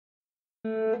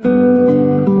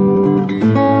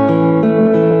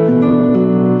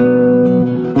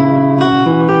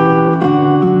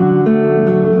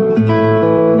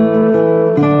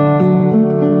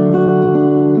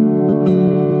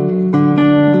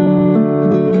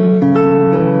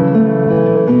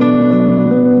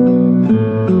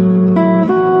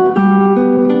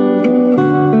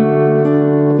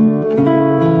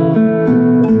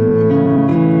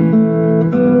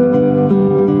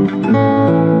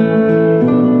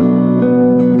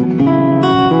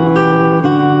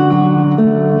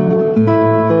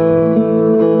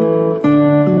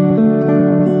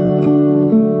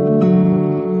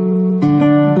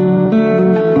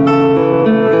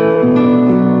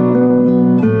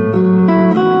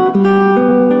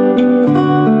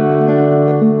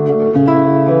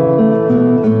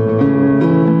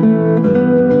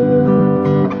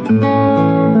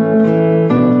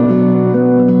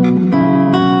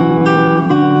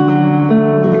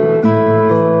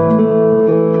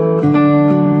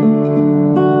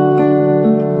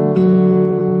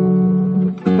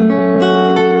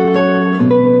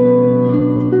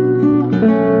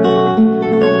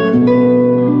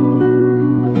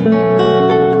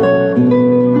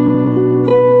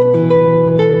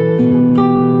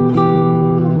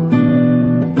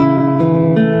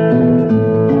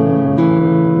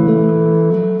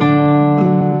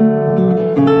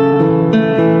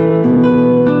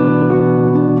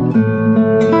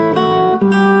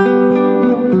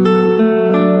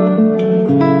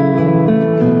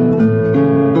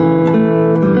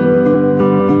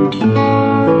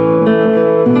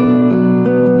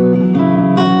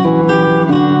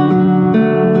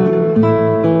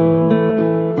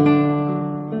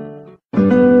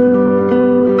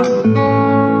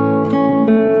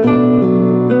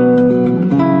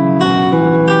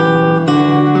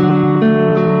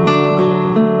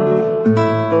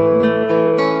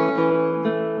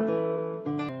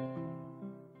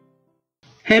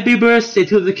Happy birthday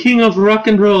to the king of rock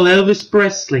and roll, Elvis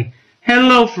Presley.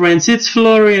 Hello friends, it's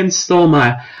Florian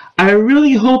Stollmayer. I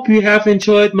really hope you have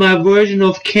enjoyed my version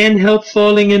of Can't Help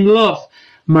Falling in Love,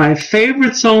 my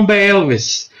favorite song by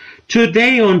Elvis.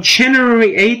 Today on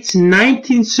January 8,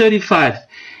 1935,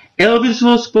 Elvis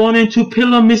was born in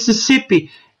Tupelo, Mississippi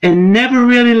and never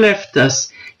really left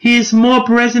us. He is more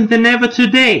present than ever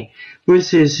today,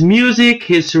 with his music,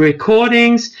 his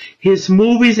recordings, his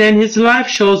movies and his live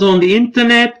shows on the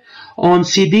internet, on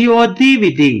CD or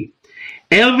DVD.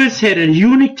 Elvis had a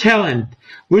unique talent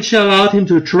which allowed him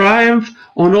to triumph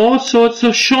on all sorts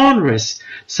of genres,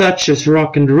 such as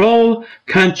rock and roll,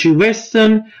 country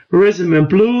western, rhythm and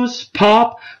blues,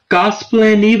 pop, gospel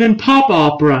and even pop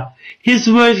opera. His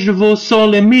version of O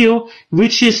Sole Mio,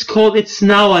 which is called It's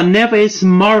Now or Never, is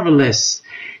marvelous.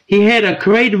 He had a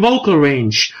great vocal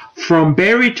range, from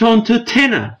baritone to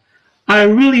tenor. I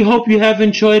really hope you have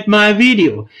enjoyed my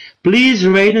video. Please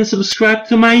rate and subscribe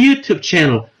to my YouTube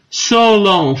channel. So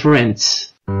long,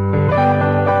 friends.